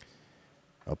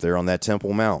 up there on that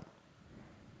Temple Mount.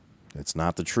 It's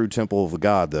not the true temple of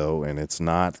God, though, and it's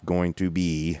not going to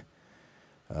be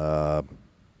the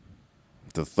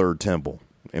third temple,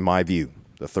 in my view.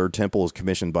 The third temple is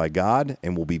commissioned by God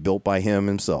and will be built by him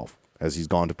himself, as he's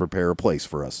gone to prepare a place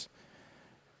for us.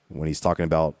 When he's talking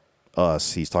about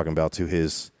us, he's talking about to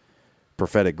his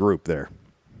prophetic group there.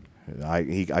 I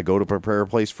go to prepare a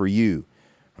place for you.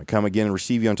 I come again and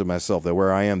receive you unto myself, that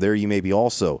where I am, there you may be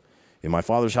also. In my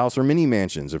Father's house are many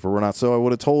mansions. If it were not so, I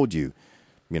would have told you.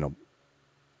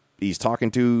 He's talking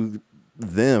to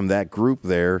them, that group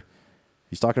there.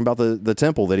 He's talking about the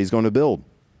temple that he's going to build.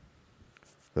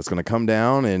 That's going to come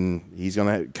down, and he's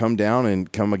going to come down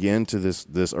and come again to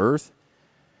this earth.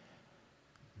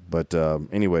 But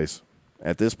anyways,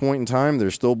 at this point in time,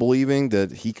 they're still believing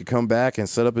that he could come back and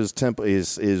set up his temple,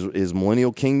 his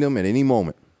millennial kingdom at any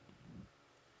moment.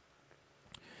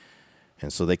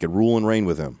 And so they could rule and reign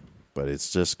with him. But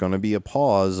it's just going to be a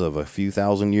pause of a few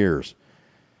thousand years.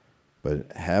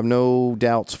 But have no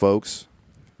doubts, folks,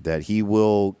 that he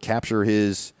will capture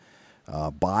his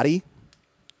body.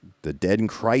 The dead in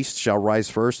Christ shall rise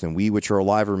first, and we which are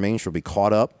alive remain shall be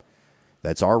caught up.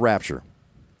 That's our rapture,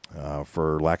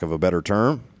 for lack of a better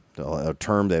term, a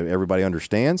term that everybody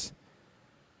understands.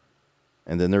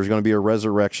 And then there's going to be a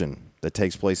resurrection that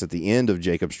takes place at the end of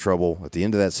Jacob's trouble, at the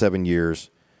end of that 7 years,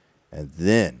 and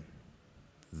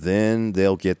then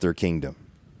they'll get their kingdom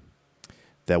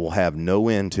that will have no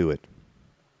end to it.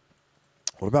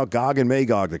 What about Gog and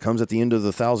Magog that comes at the end of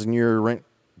the 1,000-year reign?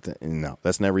 No,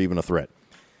 that's never even a threat.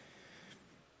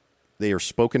 They are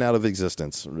spoken out of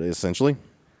existence, essentially,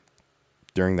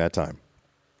 during that time.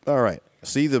 All right.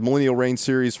 See the Millennial Reign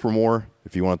series for more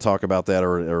if you want to talk about that,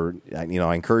 or I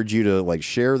encourage you to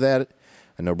share that.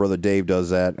 I know Brother Dave does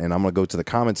that, and I'm going to go to the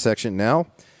comments section now.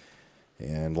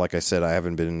 And like I said, I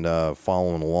haven't been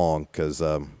following along because,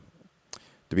 to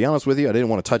be honest with you, I didn't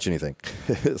want to touch anything.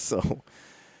 So,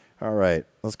 all right,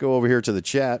 let's go over here to the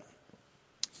chat.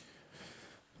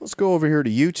 Let's go over here to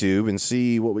YouTube and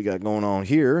see what we got going on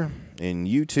here in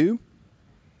YouTube.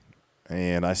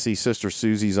 And I see Sister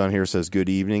Susie's on here, says, good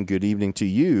evening. Good evening to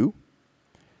you.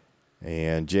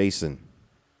 And Jason,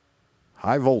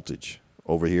 High Voltage,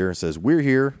 over here says, we're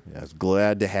here. I was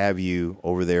glad to have you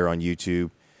over there on YouTube.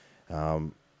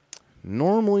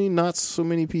 Normally not so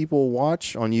many people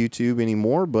watch on YouTube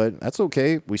anymore, but that's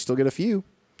okay. We still get a few.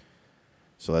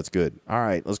 So that's good. All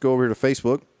right, let's go over here to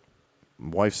Facebook.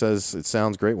 My wife says it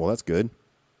sounds great. Well, that's good.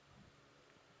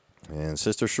 And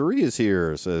Sister Cherie is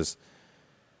here. Says,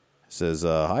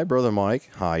 hi, Brother Mike.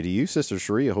 Hi to you, Sister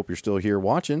Cherie. I hope you're still here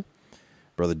watching.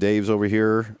 Brother Dave's over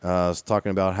here is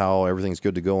talking about how everything's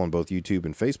good to go on both YouTube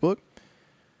and Facebook.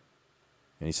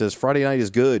 And he says, Friday night is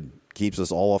good. Keeps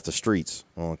us all off the streets.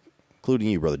 Well, including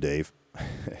you, Brother Dave.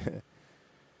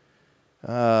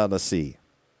 Let's see.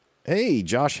 Hey,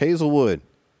 Josh Hazelwood.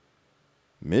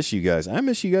 Miss you guys. I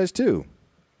miss you guys too.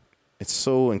 It's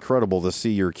so incredible to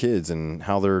see your kids and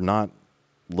how they're not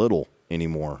little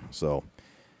anymore. So,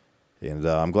 and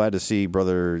I'm glad to see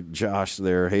Brother Josh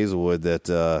there, Hazelwood,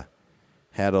 that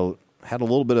had a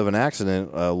little bit of an accident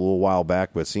a little while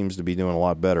back, but seems to be doing a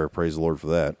lot better. Praise the Lord for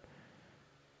that.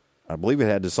 I believe it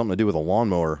had something to do with a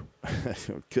lawnmower.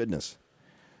 Goodness.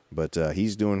 But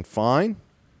he's doing fine.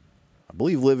 I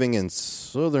believe living in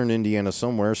southern Indiana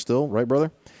somewhere still. Right,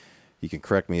 brother? You can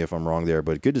correct me if I'm wrong there.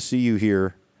 But good to see you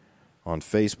here on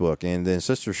Facebook. And then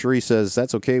Sister Cherie says,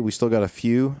 that's okay. We still got a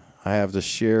few I have to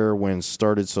share when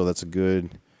started, so that's a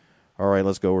good. All right,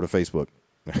 let's go over to Facebook.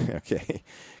 Okay,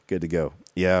 good to go.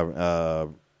 Yeah,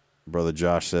 Brother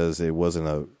Josh says it wasn't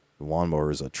a lawnmower, it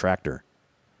was a tractor.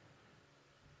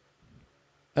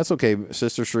 That's okay.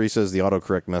 Sister Cherie says the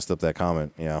autocorrect messed up that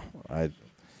comment. Yeah,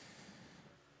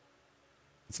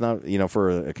 it's not,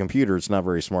 for a computer, it's not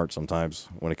very smart sometimes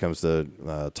when it comes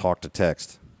to talk to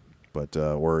text, but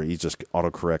or he just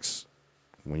autocorrects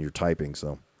when you're typing,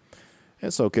 so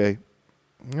it's okay.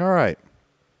 All right.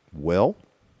 Well,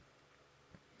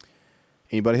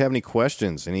 anybody have any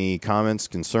questions, any comments,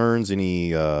 concerns,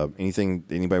 anything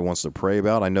anybody wants to pray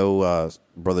about? I know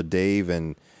Brother Dave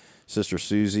and Sister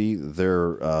Susie,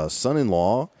 their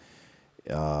son-in-law,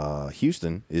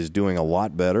 Houston, is doing a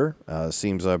lot better.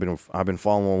 Seems I've been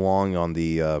following along on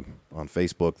the on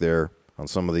Facebook there on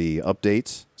some of the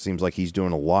updates. Seems like he's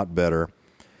doing a lot better.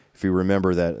 If you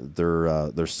remember that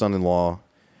their son-in-law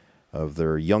of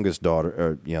their youngest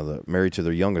daughter, married to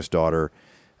their youngest daughter,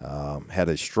 had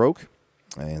a stroke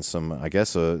and some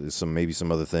maybe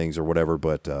some other things or whatever.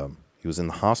 But he was in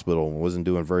the hospital and wasn't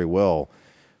doing very well.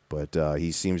 But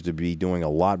he seems to be doing a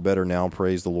lot better now.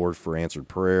 Praise the Lord for answered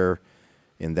prayer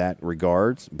in that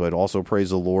regard. But also praise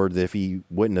the Lord that if he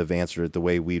wouldn't have answered it the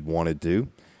way we'd wanted to.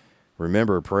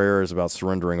 Remember, prayer is about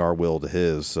surrendering our will to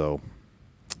his. So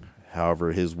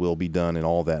however his will be done in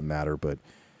all that matter. But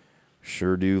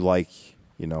sure do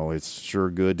it's sure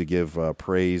good to give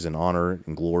praise and honor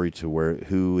and glory to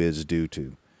who is due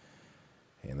to.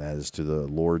 And that is to the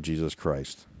Lord Jesus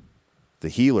Christ, the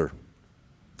healer,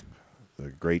 the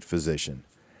great physician.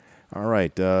 All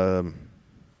right.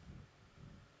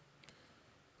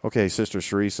 Okay, Sister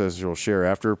Cherie says she'll share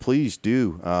after. Please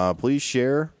do. Please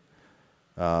share.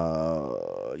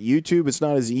 YouTube, it's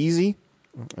not as easy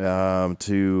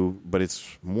but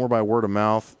it's more by word of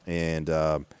mouth. And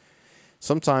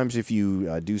sometimes if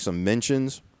you do some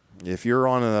mentions, if you're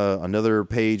on another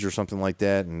page or something like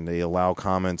that and they allow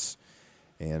comments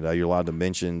and you're allowed to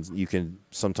mention, you can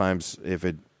sometimes, if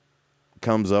it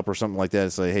comes up or something like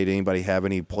that, say, hey, did anybody have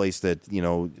any place that,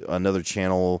 another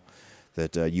channel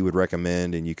that you would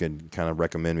recommend, and you can kind of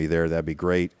recommend me there, that'd be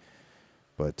great.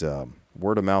 But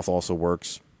word of mouth also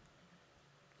works.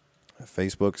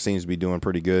 Facebook seems to be doing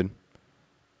pretty good.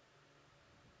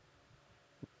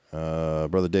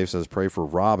 Brother Dave says, pray for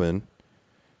Robin.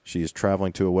 She is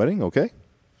traveling to a wedding. Okay.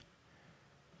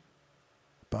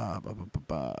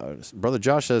 Brother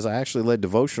Josh says, I actually led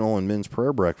devotional and men's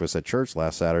prayer breakfast at church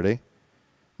last Saturday.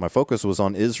 My focus was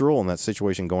on Israel and that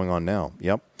situation going on now.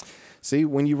 Yep. See,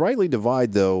 when you rightly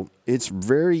divide, though, it's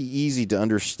very easy to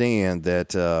understand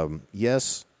that,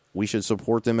 yes, we should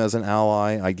support them as an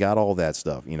ally. I got all that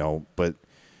stuff, but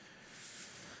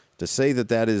to say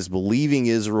that is believing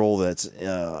Israel, that's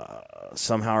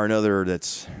somehow or another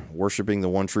that's worshiping the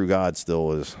one true God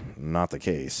still is not the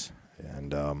case.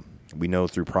 And we know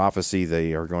through prophecy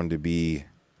they are going to be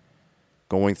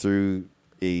going through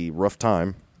a rough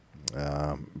time.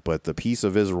 But the peace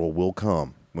of Israel will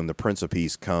come when the Prince of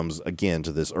Peace comes again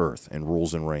to this earth and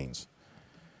rules and reigns.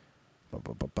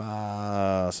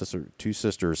 Two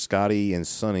sisters, Scotty and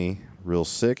Sonny, real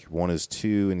sick. One is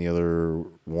 2 and the other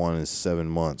one is 7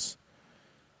 months.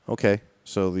 Okay,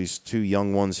 so these 2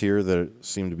 young ones here that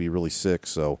seem to be really sick,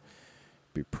 so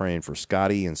be praying for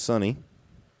Scotty and Sonny.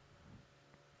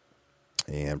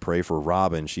 And pray for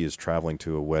Robin. She is traveling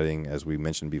to a wedding, as we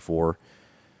mentioned before.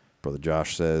 Brother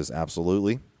Josh says,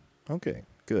 absolutely. Okay,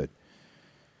 good.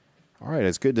 All right,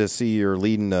 it's good to see you're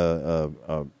leading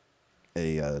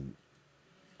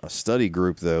a study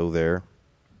group, though, there,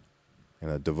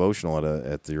 and a devotional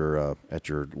at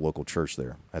your local church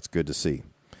there. That's good to see.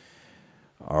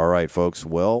 All right, folks.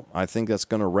 Well, I think that's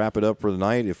going to wrap it up for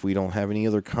tonight. If we don't have any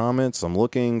other comments, I'm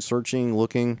looking, searching,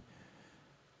 looking,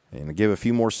 and give a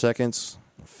few more seconds.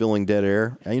 filling dead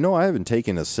air. And I haven't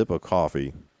taken a sip of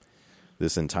coffee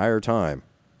this entire time.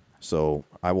 So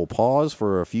I will pause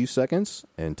for a few seconds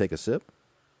and take a sip.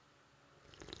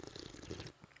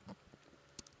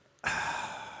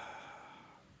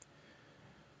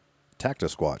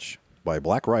 Tactisquatch by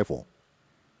Black Rifle.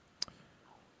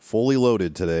 Fully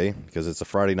loaded today because it's a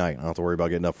Friday night. I don't have to worry about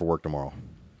getting up for work tomorrow.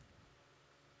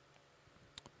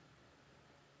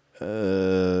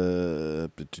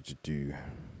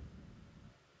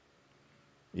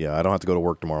 Yeah, I don't have to go to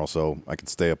work tomorrow, so I can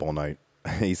stay up all night.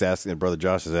 He's asking, Brother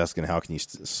Josh is asking, how can you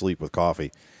sleep with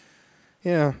coffee?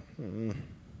 Yeah. Don't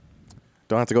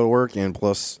have to go to work, and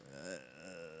plus,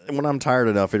 when I'm tired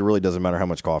enough, it really doesn't matter how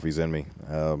much coffee's in me.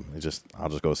 I'll just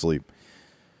go to sleep.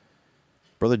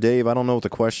 Brother Dave, I don't know what the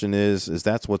question is. Is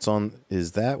that what's on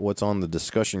the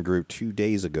discussion group 2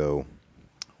 days ago?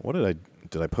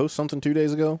 Did I post something 2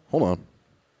 days ago? Hold on.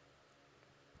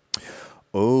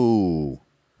 Oh,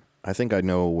 I think I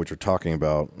know what you're talking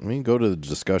about. Let me go to the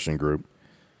discussion group.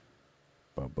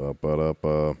 Let's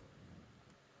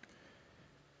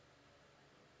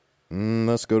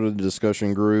go to the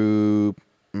discussion group.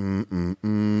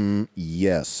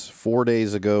 Yes. 4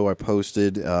 days ago, I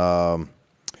posted, I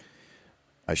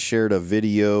shared a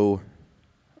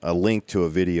link to a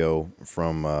video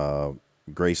from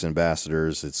Grace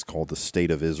Ambassadors. It's called The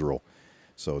State of Israel.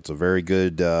 So it's a very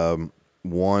good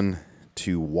one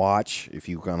to watch if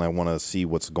you kind of want to see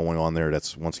what's going on there.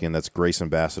 That's Grace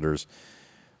Ambassadors.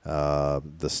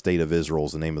 The State of Israel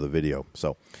is the name of the video.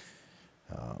 So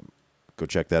go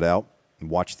check that out.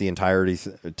 Watch the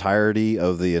entirety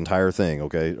of the entire thing,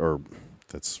 okay?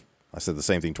 I said the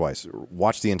same thing twice.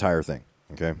 Watch the entire thing,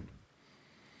 okay?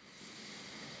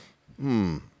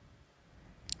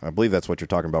 I believe that's what you're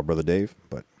talking about, Brother Dave,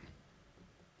 but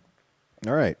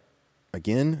all right.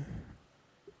 Again,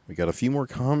 we got a few more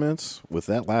comments with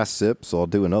that last sip, so I'll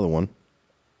do another one.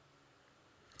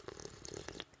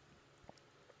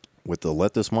 With the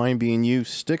Let This Mind Be in You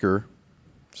sticker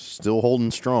still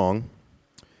holding strong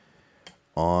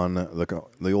on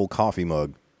the old coffee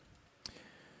mug.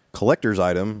 Collector's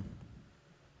item,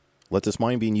 Let This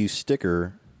Mind Be in You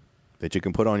sticker that you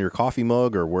can put on your coffee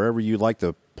mug or wherever you'd like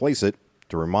to place it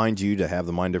to remind you to have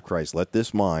the mind of Christ. Let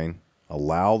this mind,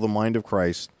 allow the mind of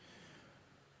Christ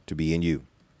to be in you.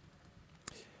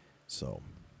 So,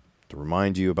 to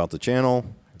remind you about the channel,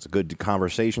 it's a good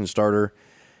conversation starter.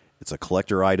 It's a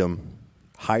collector item,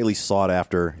 highly sought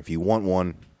after. If you want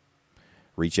one,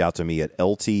 reach out to me at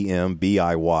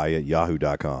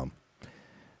ltmbiy@yahoo.com.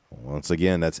 Once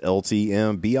again, that's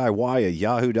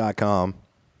ltmbiy@yahoo.com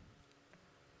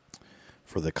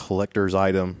for the collector's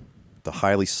item, the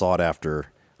highly sought after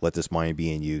Let This Mind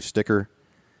Be in You sticker.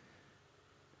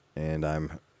 And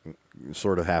I'm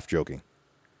sort of half joking.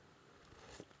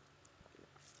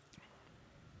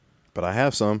 But I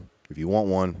have some. If you want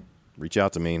one, reach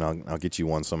out to me and I'll get you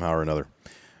one somehow or another.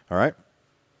 All right?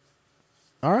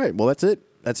 All right. Well, that's it.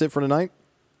 That's it for tonight.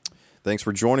 Thanks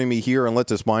for joining me here on Let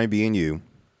This Mind Be in You.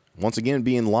 Once again,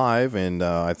 being live, and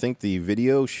I think the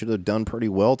video should have done pretty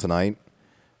well tonight.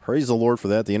 Praise the Lord for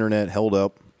that. The internet held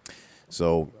up.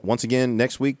 So, once again,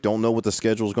 next week, don't know what the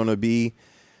schedule is going to be.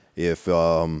 If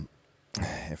I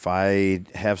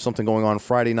have something going on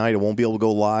Friday night, I won't be able to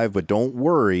go live, but don't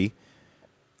worry.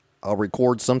 I'll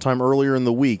record sometime earlier in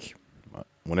the week,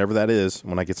 whenever that is,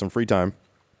 when I get some free time.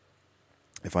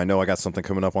 If I know I got something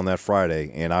coming up on that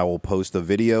Friday, and I will post a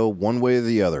video one way or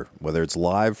the other, whether it's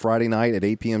live Friday night at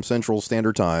 8 p.m. Central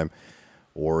Standard Time,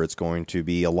 or it's going to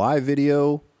be a live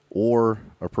video or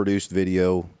a produced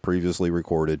video previously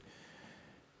recorded.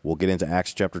 We'll get into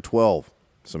Acts chapter 12.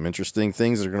 Some interesting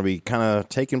things that are going to be kind of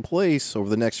taking place over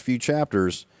the next few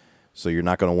chapters, so you're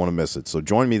not going to want to miss it. So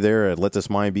join me there at Let This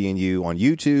Mind Be in You on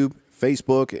YouTube,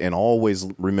 Facebook, and always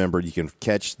remember you can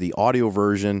catch the audio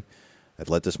version at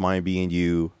Let This Mind Be in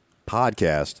You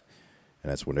podcast,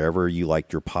 and that's whenever you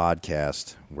like your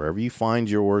podcast, wherever you find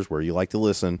yours, where you like to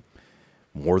listen.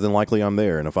 More than likely I'm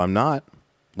there, and if I'm not,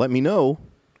 let me know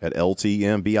at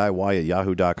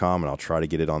ltmbiy@yahoo.com, and I'll try to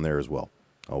get it on there as well.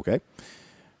 Okay?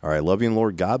 All right, love you and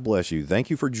Lord, God bless you. Thank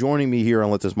you for joining me here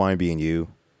on Let This Mind Be in You.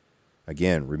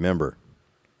 Again, remember,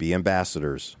 be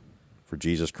ambassadors for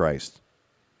Jesus Christ.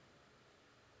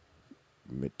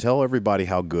 Tell everybody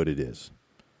how good it is.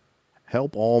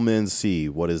 Help all men see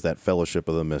what is that fellowship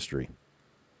of the mystery.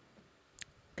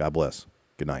 God bless.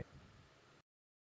 Good night.